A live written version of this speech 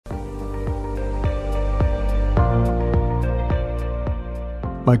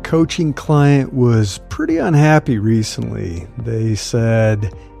My coaching client was pretty unhappy recently. They said,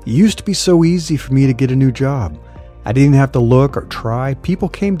 "It used to be so easy for me to get a new job. I didn't have to look or try. People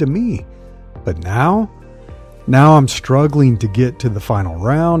came to me. But now I'm struggling to get to the final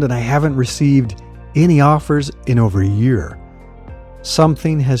round and I haven't received any offers in over a year.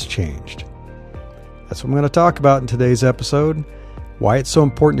 Something has changed." That's what I'm going to talk about in today's episode. Why it's so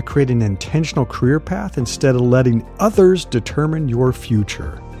important to create an intentional career path instead of letting others determine your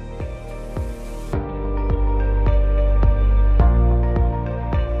future.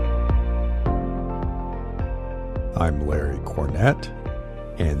 I'm Larry Cornett,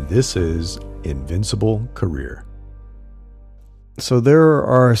 and this is Invincible Career. So there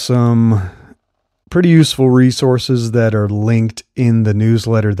are some pretty useful resources that are linked in the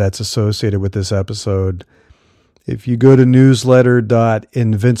newsletter that's associated with this episode. If you go to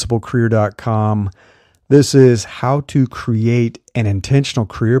newsletter.invinciblecareer.com, this is how to create an intentional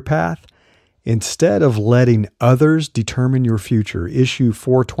career path instead of letting others determine your future. Issue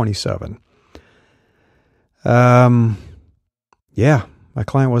 427. My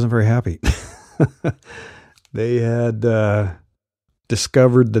client wasn't very happy. They had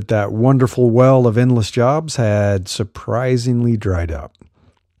discovered that wonderful well of endless jobs had surprisingly dried up.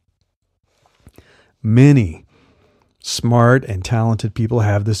 Many smart and talented people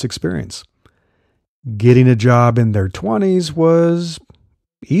have this experience. Getting a job in their 20s was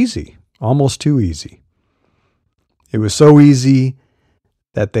easy, almost too easy. It was so easy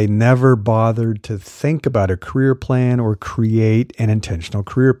that they never bothered to think about a career plan or create an intentional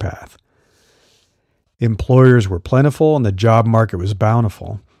career path. Employers were plentiful and the job market was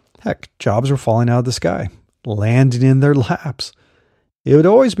bountiful. Heck, jobs were falling out of the sky, landing in their laps. It would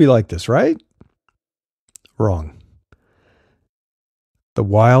always be like this, right? Wrong. The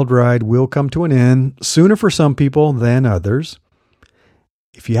wild ride will come to an end sooner for some people than others.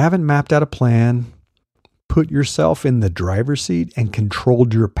 If you haven't mapped out a plan, put yourself in the driver's seat, and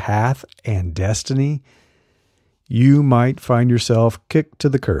controlled your path and destiny, you might find yourself kicked to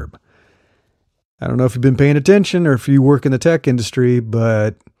the curb. I don't know if you've been paying attention or if you work in the tech industry,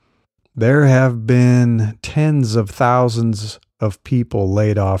 but there have been tens of thousands of people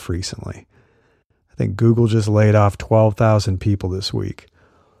laid off recently. I think Google just laid off 12,000 people this week.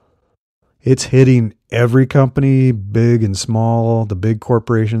 It's hitting every company, big and small. The big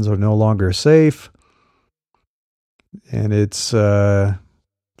corporations are no longer safe. And it's kind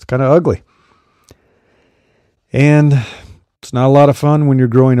of ugly. And it's not a lot of fun when you're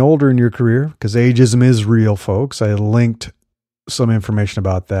growing older in your career because ageism is real, folks. I linked some information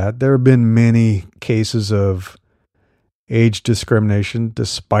about that. There have been many cases of age discrimination,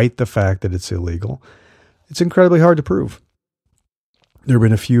 despite the fact that it's illegal. It's incredibly hard to prove. There have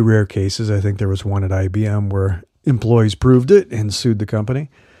been a few rare cases. I think there was one at IBM where employees proved it and sued the company.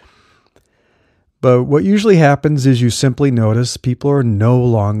 But what usually happens is you simply notice people are no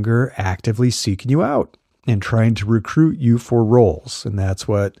longer actively seeking you out and trying to recruit you for roles. And that's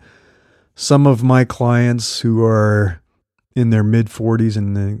what some of my clients who are in their mid-40s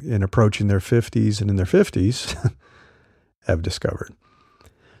and approaching their 50s and in their 50s have discovered.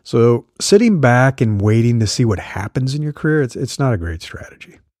 So sitting back and waiting to see what happens in your career, it's not a great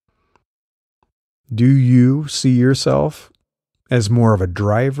strategy. Do you see yourself as more of a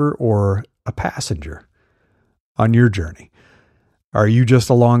driver or a passenger on your journey? Are you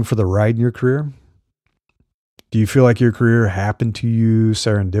just along for the ride in your career? Do you feel like your career happened to you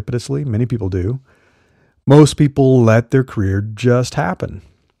serendipitously? Many people do. Most people let their career just happen.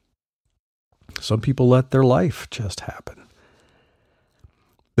 Some people let their life just happen.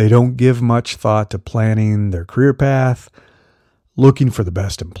 They don't give much thought to planning their career path, looking for the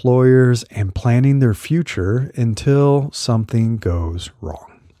best employers, and planning their future until something goes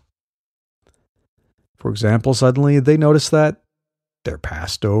wrong. For example, suddenly they notice that they're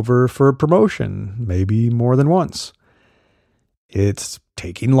passed over for a promotion, maybe more than once. It's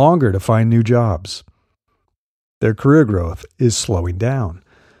taking longer to find new jobs. Their career growth is slowing down.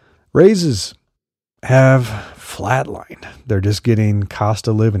 Raises have flatlined. They're just getting cost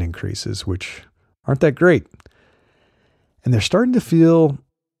of living increases, which aren't that great. And they're starting to feel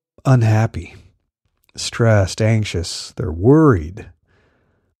unhappy, stressed, anxious. They're worried.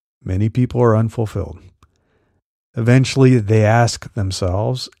 Many people are unfulfilled. Eventually, they ask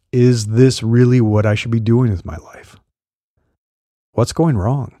themselves, is this really what I should be doing with my life? What's going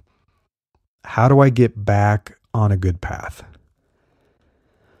wrong? How do I get back on a good path?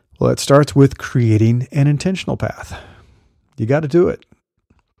 Well, it starts with creating an intentional path. You got to do it.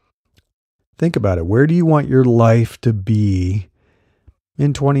 Think about it. Where do you want your life to be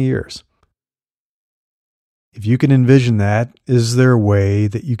in 20 years? If you can envision that, is there a way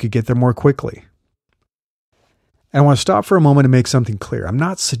that you could get there more quickly? And I want to stop for a moment and make something clear. I'm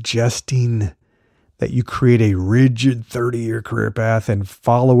not suggesting that you create a rigid 30-year career path and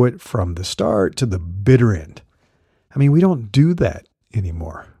follow it from the start to the bitter end. I mean, we don't do that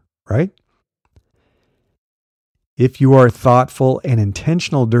anymore, right? If you are thoughtful and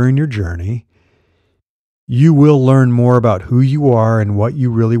intentional during your journey, you will learn more about who you are and what you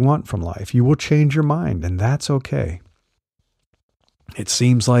really want from life. You will change your mind, and that's okay. It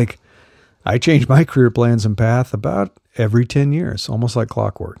seems like I change my career plans and path about every 10 years, almost like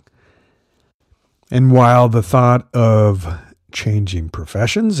clockwork. And while the thought of changing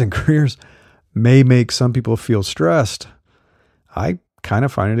professions and careers may make some people feel stressed, I kind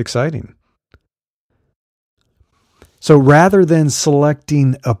of find it exciting. So rather than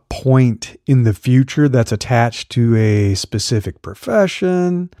selecting a point in the future that's attached to a specific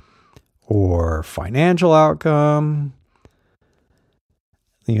profession or financial outcome,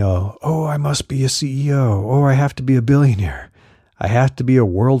 oh, I must be a CEO. Oh, I have to be a billionaire. I have to be a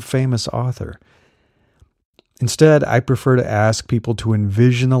world famous author. Instead, I prefer to ask people to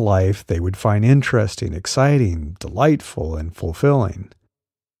envision a life they would find interesting, exciting, delightful, and fulfilling.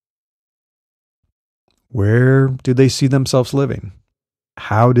 Where do they see themselves living?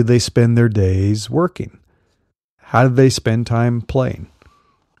 How do they spend their days working? How do they spend time playing?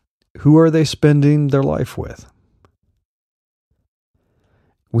 Who are they spending their life with?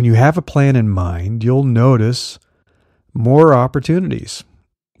 When you have a plan in mind, you'll notice more opportunities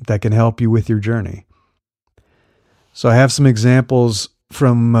that can help you with your journey. So I have some examples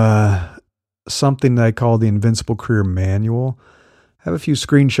from something that I call the Invincible Career Manual. I have a few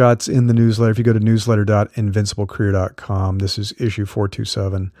screenshots in the newsletter. If you go to newsletter.invinciblecareer.com, this is issue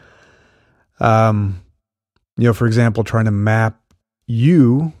 427. For example, trying to map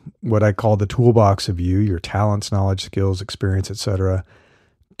you, what I call the toolbox of you, your talents, knowledge, skills, experience, etc.,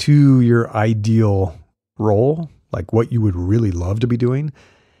 to your ideal role, like what you would really love to be doing.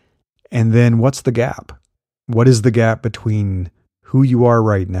 And then what's the gap? What is the gap between who you are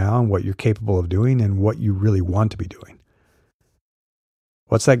right now and what you're capable of doing and what you really want to be doing?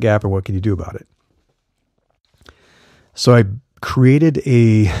 What's that gap and what can you do about it? So I created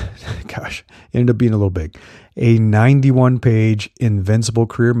it ended up being a little big, a 91-page Invincible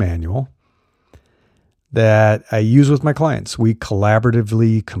Career Manual that I use with my clients. We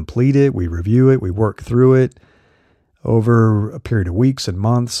collaboratively complete it, we review it, we work through it over a period of weeks and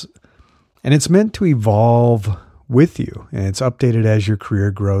months. And it's meant to evolve with you, and it's updated as your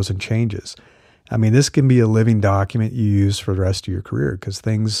career grows and changes. I mean, this can be a living document you use for the rest of your career because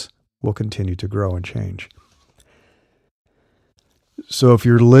things will continue to grow and change. So if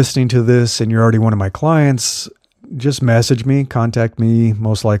you're listening to this and you're already one of my clients, just message me, contact me,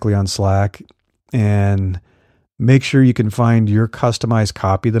 most likely on Slack, and make sure you can find your customized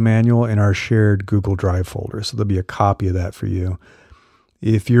copy of the manual in our shared Google Drive folder. So there'll be a copy of that for you.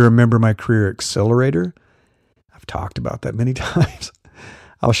 If you're a member of my Career Accelerator, I've talked about that many times.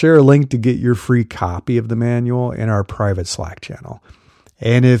 I'll share a link to get your free copy of the manual in our private Slack channel.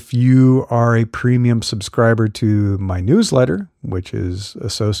 And if you are a premium subscriber to my newsletter, which is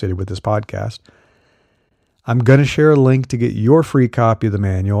associated with this podcast, I'm going to share a link to get your free copy of the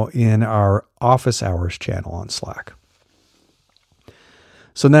manual in our office hours channel on Slack.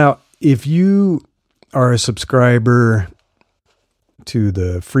 So now, if you are a subscriber to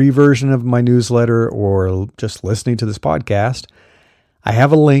the free version of my newsletter or just listening to this podcast, I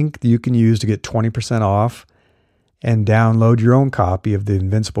have a link that you can use to get 20% off and download your own copy of the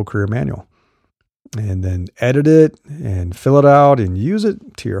Invincible Career Manual. And then edit it and fill it out and use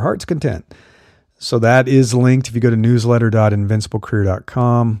it to your heart's content. So that is linked if you go to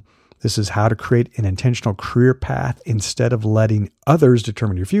newsletter.invinciblecareer.com. This is how to create an intentional career path instead of letting others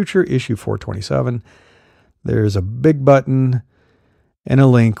determine your future, issue 427. There's a big button and a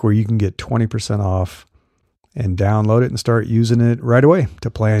link where you can get 20% off and download it and start using it right away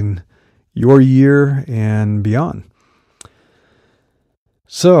to plan your year and beyond.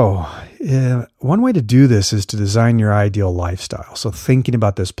 So, one way to do this is to design your ideal lifestyle. So thinking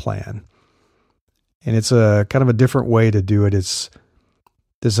about this plan. And it's a kind of a different way to do it. It's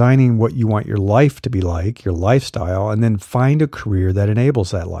designing what you want your life to be like, your lifestyle, and then find a career that enables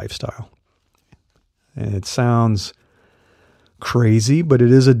that lifestyle. And it sounds crazy, but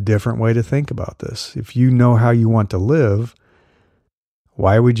it is a different way to think about this. If you know how you want to live,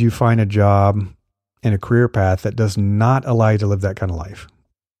 why would you find a job and a career path that does not allow you to live that kind of life?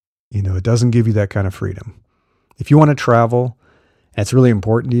 It doesn't give you that kind of freedom. If you want to travel, and it's really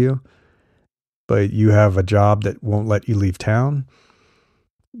important to you, but you have a job that won't let you leave town,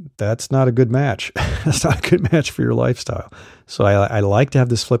 that's not a good match. That's not a good match for your lifestyle. So I like to have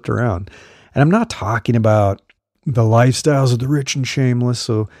this flipped around. And I'm not talking about the lifestyles of the rich and shameless.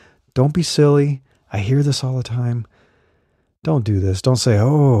 So don't be silly. I hear this all the time. Don't do this. Don't say,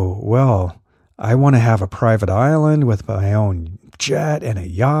 oh, well, I want to have a private island with my own jet and a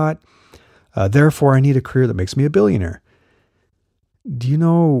yacht. Therefore, I need a career that makes me a billionaire. Do you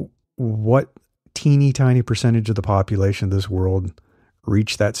know what teeny tiny percentage of the population of this world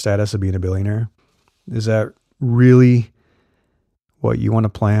reach that status of being a billionaire? Is that really what you want to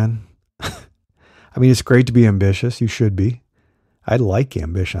plan? I mean, it's great to be ambitious. You should be. I like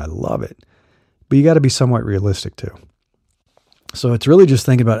ambition. I love it. But you got to be somewhat realistic too. So it's really just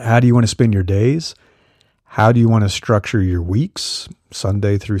thinking about, how do you want to spend your days? How do you want to structure your weeks,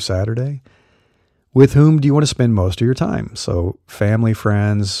 Sunday through Saturday? With whom do you want to spend most of your time? So family,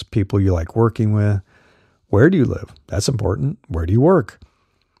 friends, people you like working with. Where do you live? That's important. Where do you work?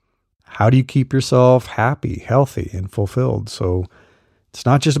 How do you keep yourself happy, healthy, and fulfilled? So it's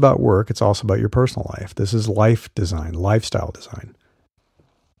not just about work. It's also about your personal life. This is life design, lifestyle design.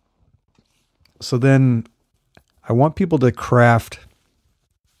 So then I want people to craft,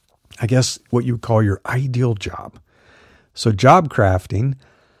 I guess, what you would call your ideal job. So job crafting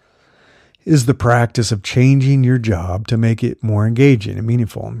is the practice of changing your job to make it more engaging and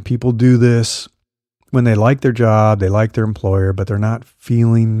meaningful. And people do this when they like their job, they like their employer, but they're not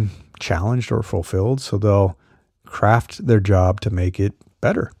feeling challenged or fulfilled. So they'll craft their job to make it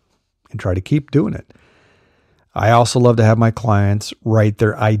better and try to keep doing it. I also love to have my clients write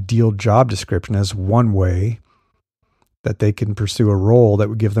their ideal job description as one way that they can pursue a role that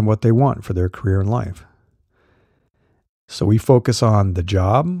would give them what they want for their career and life. So we focus on the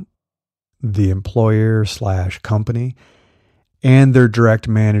job, the employer / company, and their direct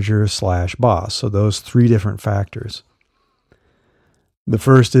manager / boss. So those three different factors. The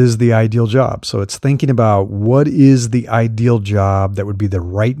first is the ideal job. So it's thinking about, what is the ideal job that would be the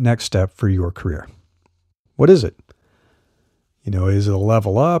right next step for your career? What is it? Is it a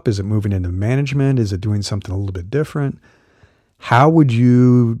level up? Is it moving into management? Is it doing something a little bit different? How would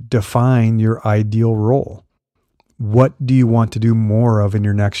you define your ideal role? What do you want to do more of in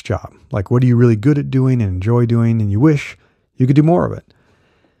your next job? Like, what are you really good at doing and enjoy doing, and you wish you could do more of it?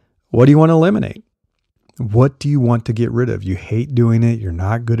 What do you want to eliminate? What do you want to get rid of? You hate doing it. You're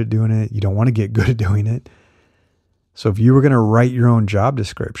not good at doing it. You don't want to get good at doing it. So if you were going to write your own job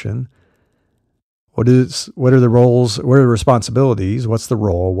description, what are the roles? What are the responsibilities? What's the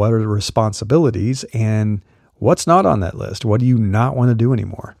role? What are the responsibilities? And what's not on that list? What do you not want to do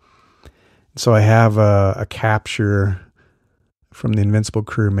anymore? So I have a capture from the Invincible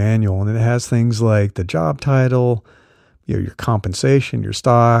Career Manual, and it has things like the job title, your compensation, your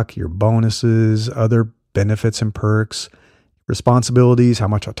stock, your bonuses, other benefits and perks, responsibilities, how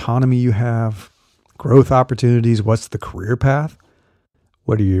much autonomy you have, growth opportunities, what's the career path,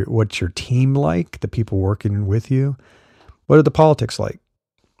 what's your team like, the people working with you, what are the politics like,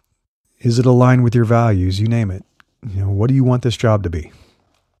 is it aligned with your values, you name it. What do you want this job to be?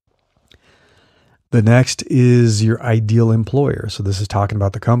 The next is your ideal employer. So this is talking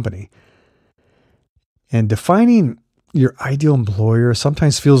about the company. And defining your ideal employer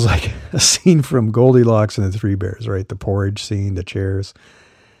sometimes feels like a scene from Goldilocks and the Three Bears, right? The porridge scene, the chairs.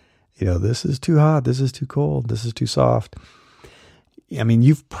 This is too hot. This is too cold. This is too soft. I mean,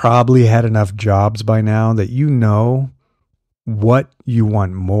 you've probably had enough jobs by now that you know what you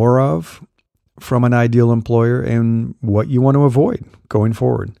want more of from an ideal employer and what you want to avoid going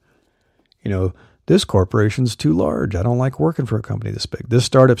forward. This corporation's too large. I don't like working for a company this big. This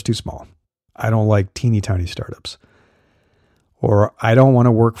startup's too small. I don't like teeny tiny startups. Or I don't want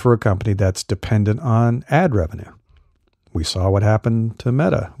to work for a company that's dependent on ad revenue. We saw what happened to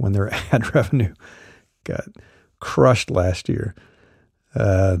Meta when their ad revenue got crushed last year.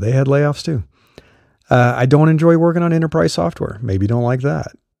 They had layoffs too. I don't enjoy working on enterprise software. Maybe you don't like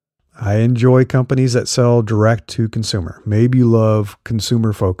that. I enjoy companies that sell direct to consumer. Maybe you love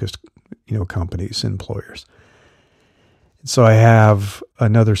consumer focused companies, employers. So I have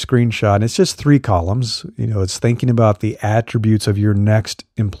another screenshot, and it's just 3 columns. It's thinking about the attributes of your next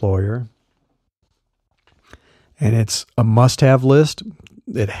employer. And it's a must-have list.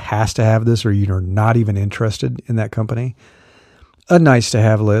 It has to have this or you're not even interested in that company. A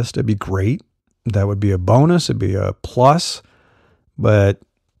nice-to-have list. It'd be great. That would be a bonus. It'd be a plus, but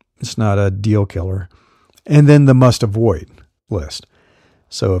it's not a deal killer. And then the must-avoid list.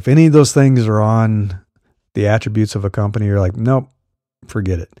 So if any of those things are on the attributes of a company, you're like, nope,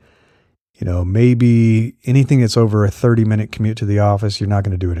 forget it. Maybe anything that's over a 30-minute commute to the office, you're not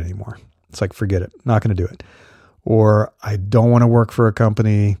going to do it anymore. It's like, forget it. Not going to do it. Or I don't want to work for a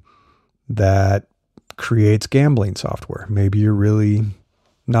company that creates gambling software. Maybe you're really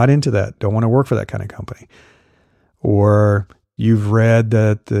not into that. Don't want to work for that kind of company. Or you've read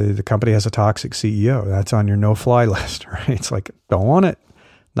that the company has a toxic CEO. That's on your no-fly list, right? It's like, don't want it.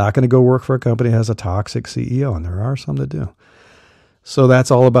 Not going to go work for a company that has a toxic CEO. And there are some that do. So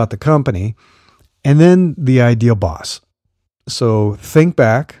that's all about the company. And then the ideal boss. So think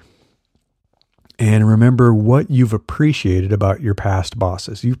back and remember what you've appreciated about your past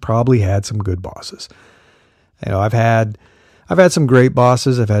bosses. You've probably had some good bosses. I've had some great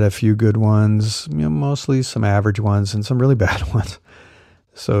bosses. I've had a few good ones, mostly some average ones and some really bad ones.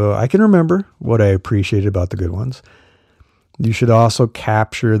 So I can remember what I appreciated about the good ones. You should also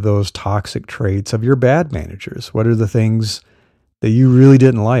capture those toxic traits of your bad managers. What are the things that you really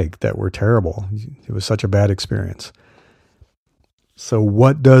didn't like that were terrible? It was such a bad experience. So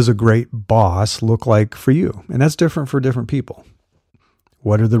what does a great boss look like for you? And that's different for different people.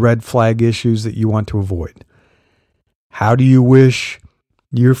 What are the red flag issues that you want to avoid? How do you wish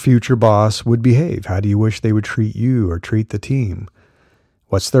your future boss would behave? How do you wish they would treat you or treat the team?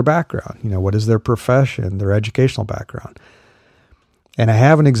 What's their background? What is their profession, their educational background? And I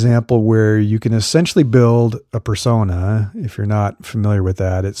have an example where you can essentially build a persona. If you're not familiar with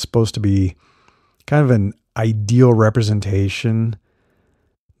that, it's supposed to be kind of an ideal representation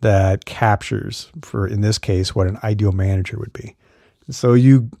that captures, for in this case, what an ideal manager would be. So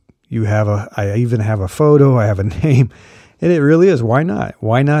I even have a photo, I have a name, and it really is. Why not?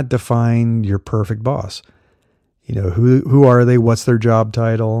 Why not define your perfect boss? Who are they? What's their job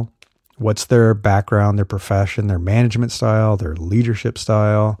title? What's their background, their profession, their management style, their leadership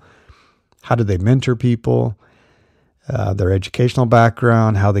style? How do they mentor people? Their educational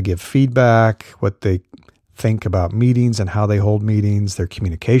background, how they give feedback, what they think about meetings and how they hold meetings, their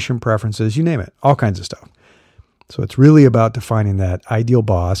communication preferences, you name it, all kinds of stuff. So it's really about defining that ideal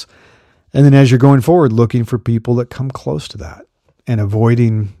boss. And then as you're going forward, looking for people that come close to that and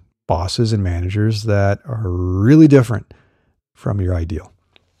avoiding bosses and managers that are really different from your ideal.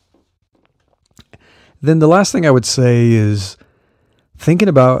 Then the last thing I would say is thinking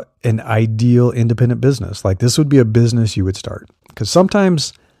about an ideal independent business. Like this would be a business you would start. Because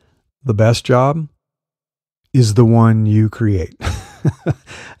sometimes the best job is the one you create.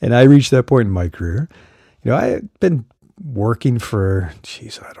 And I reached that point in my career. I had been working for,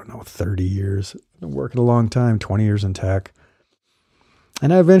 30 years. I've been working a long time, 20 years in tech.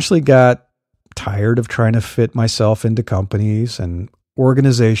 And I eventually got tired of trying to fit myself into companies and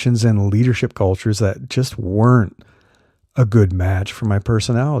organizations and leadership cultures that just weren't a good match for my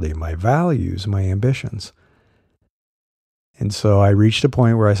personality, my values, my ambitions. And so I reached a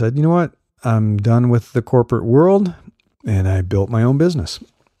point where I said, you know what? I'm done with the corporate world, and I built my own business.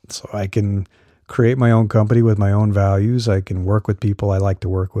 So I can create my own company with my own values. I can work with people I like to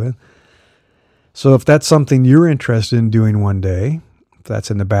work with. So if that's something you're interested in doing one day, if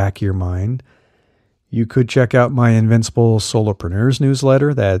that's in the back of your mind, you could check out my Invincible Solopreneurs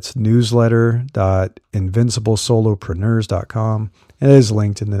newsletter. That's newsletter.invinciblesolopreneurs.com. It is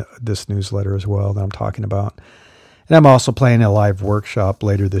linked in this newsletter as well that I'm talking about. And I'm also planning a live workshop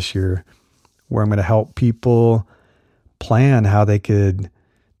later this year where I'm going to help people plan how they could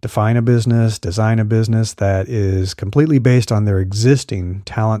define a business, design a business that is completely based on their existing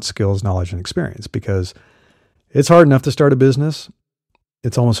talent, skills, knowledge, and experience. Because it's hard enough to start a business.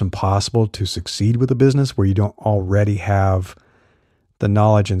 It's almost impossible to succeed with a business where you don't already have the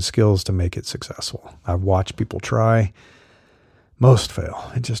knowledge and skills to make it successful. I've watched people try. Most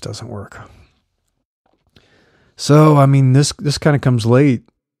fail. It just doesn't work. So, this kind of comes late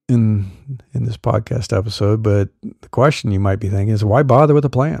in this podcast episode, but the question you might be thinking is, why bother with a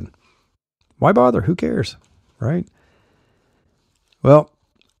plan? Why bother? Who cares? Right? Well,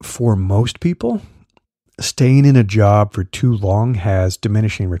 for most people, staying in a job for too long has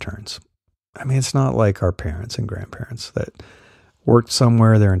diminishing returns. It's not like our parents and grandparents that worked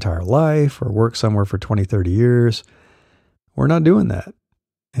somewhere their entire life or worked somewhere for 20, 30 years. We're not doing that.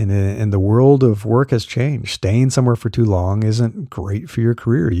 And the world of work has changed. Staying somewhere for too long isn't great for your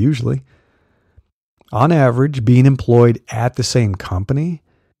career, usually. On average, being employed at the same company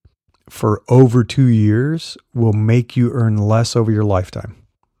for over 2 years will make you earn less over your lifetime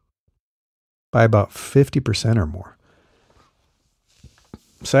by about 50% or more.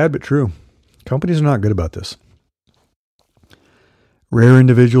 Sad but true. Companies are not good about this. Rare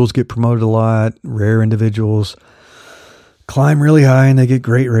individuals get promoted a lot. Rare individuals climb really high and they get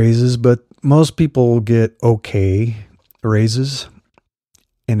great raises, but most people get okay raises.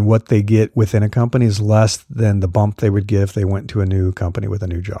 And what they get within a company is less than the bump they would get if they went to a new company with a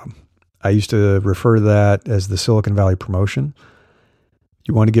new job. I used to refer to that as the Silicon Valley promotion.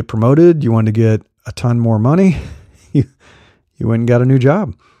 You want to get promoted? You want to get a ton more money? You went and got a new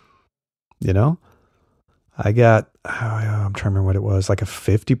job. You know, I got, I'm trying to remember what it was, like a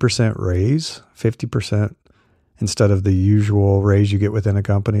 50% raise, 50% instead of the usual raise you get within a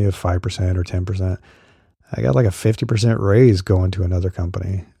company of 5% or 10%. I got like a 50% raise going to another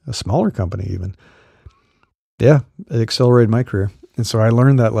company, a smaller company even. Yeah, it accelerated my career. And so I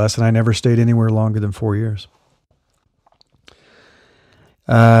learned that lesson. I never stayed anywhere longer than 4 years.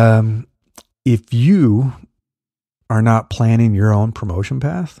 If you are not planning your own promotion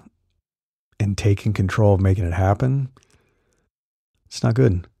path and taking control of making it happen, it's not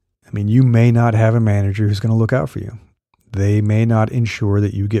good. I mean, you may not have a manager who's going to look out for you. They may not ensure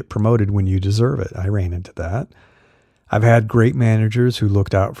that you get promoted when you deserve it. I ran into that. I've had great managers who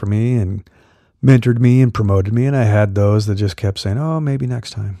looked out for me and mentored me and promoted me. And I had those that just kept saying, oh, maybe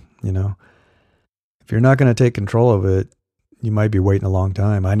next time. You know, if you're not going to take control of it, you might be waiting a long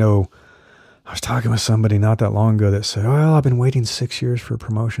time. I know I was talking with somebody not that long ago that said, well, I've been waiting 6 years for a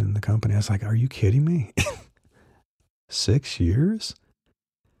promotion in the company. I was like, are you kidding me? 6 years?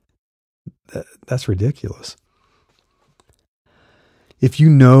 That's ridiculous. If you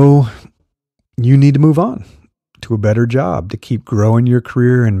know you need to move on to a better job to keep growing your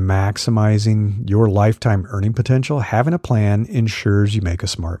career and maximizing your lifetime earning potential, having a plan ensures you make a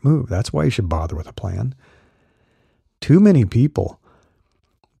smart move. That's why you should bother with a plan. Too many people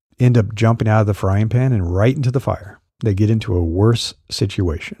end up jumping out of the frying pan and right into the fire. They get into a worse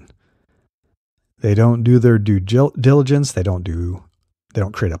situation. They don't do their due diligence. They don't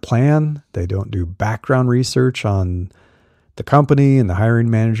create a plan. They don't do background research on the company and the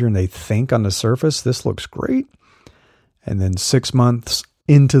hiring manager. And they think on the surface, this looks great. And then 6 months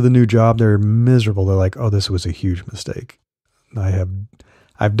into the new job, they're miserable. They're like, oh, this was a huge mistake.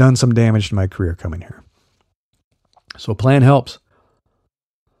 I've done some damage to my career coming here. So a plan helps.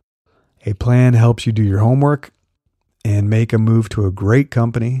 A plan helps you do your homework and make a move to a great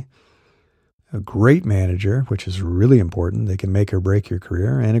company, a great manager, which is really important. They can make or break your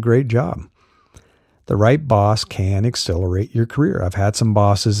career, and a great job. The right boss can accelerate your career. I've had some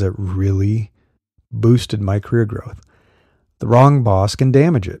bosses that really boosted my career growth. The wrong boss can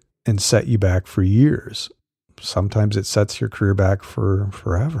damage it and set you back for years. Sometimes it sets your career back for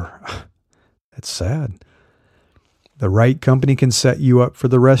forever. It's sad. The right company can set you up for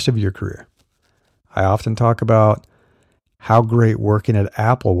the rest of your career. I often talk about how great working at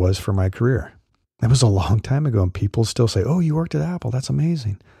Apple was for my career. That was a long time ago, and people still say, oh, you worked at Apple. That's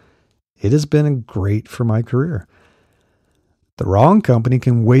amazing. It has been great for my career. The wrong company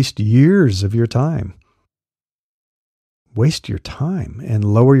can waste years of your time. Waste your time and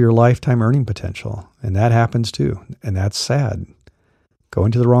lower your lifetime earning potential. And that happens too. And that's sad.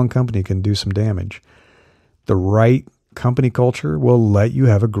 Going to the wrong company can do some damage. The right company culture will let you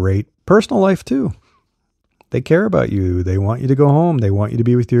have a great personal life too. They care about you. They want you to go home. They want you to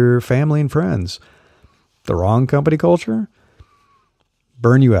be with your family and friends. The wrong company culture,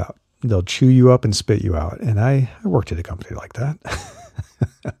 burn you out. They'll chew you up and spit you out. And I worked at a company like that.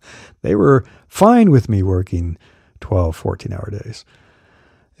 They were fine with me working 12, 14-hour days.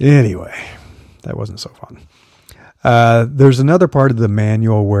 Anyway, that wasn't so fun. There's another part of the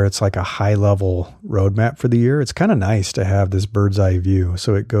manual where it's like a high-level roadmap for the year. It's kind of nice to have this bird's eye view.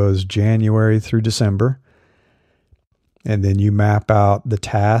 So it goes January through December. And then you map out the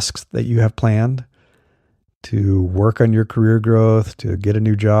tasks that you have planned to work on your career growth, to get a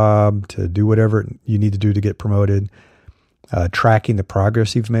new job, to do whatever you need to do to get promoted. Tracking the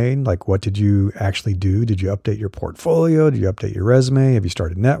progress you've made. Like, what did you actually do? Did you update your portfolio? Did you update your resume? Have you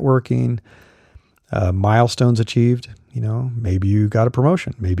started networking? Milestones achieved. You know, maybe you got a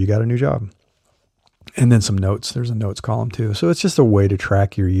promotion. Maybe you got a new job. And then some notes. There's a notes column too. So it's just a way to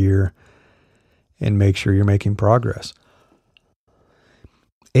track your year and make sure you're making progress.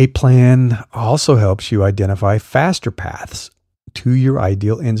 A plan also helps you identify faster paths to your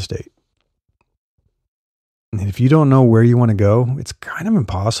ideal end state. And if you don't know where you want to go, it's kind of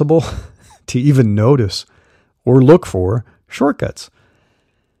impossible to even notice or look for shortcuts.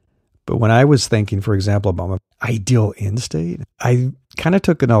 But when I was thinking, for example, about my ideal end state, I kind of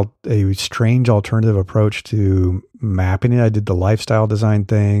took a strange alternative approach to mapping it. I did the lifestyle design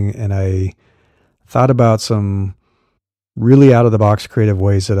thing, and I thought about some really out-of-the-box creative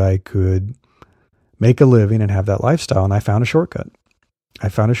ways that I could make a living and have that lifestyle, and I found a shortcut. I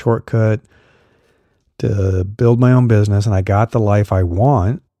found a shortcut to build my own business, and I got the life I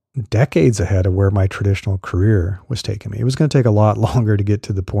want decades ahead of where my traditional career was taking me. It was going to take a lot longer to get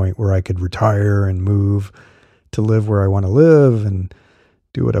to the point where I could retire and move to live where I want to live and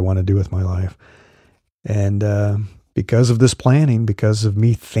do what I want to do with my life. And because of this planning, because of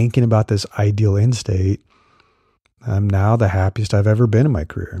me thinking about this ideal end state, I'm now the happiest I've ever been in my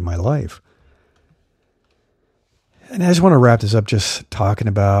career, in my life. And I just want to wrap this up just talking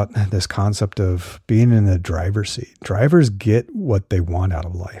about this concept of being in the driver's seat. Drivers get what they want out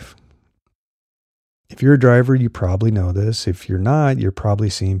of life. If you're a driver, you probably know this. If you're not, you're probably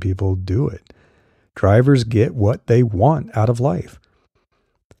seeing people do it. Drivers get what they want out of life.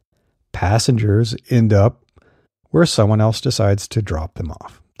 Passengers end up where someone else decides to drop them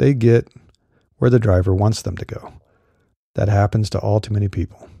off. They get where the driver wants them to go. That happens to all too many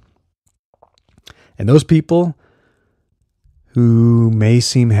people. And those people who may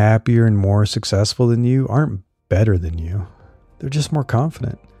seem happier and more successful than you aren't better than you. They're just more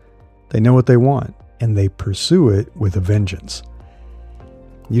confident. They know what they want, and they pursue it with a vengeance.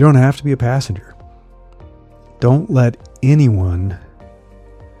 You don't have to be a passenger. Don't let anyone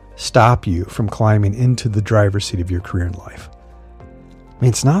stop you from climbing into the driver's seat of your career in life. I mean,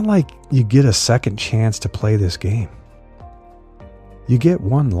 it's not like you get a second chance to play this game. You get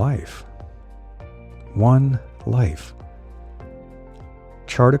one life. One life.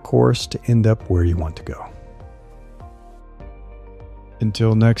 Chart a course to end up where you want to go.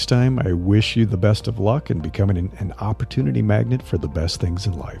 Until next time, I wish you the best of luck in becoming an opportunity magnet for the best things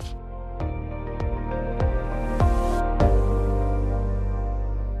in life.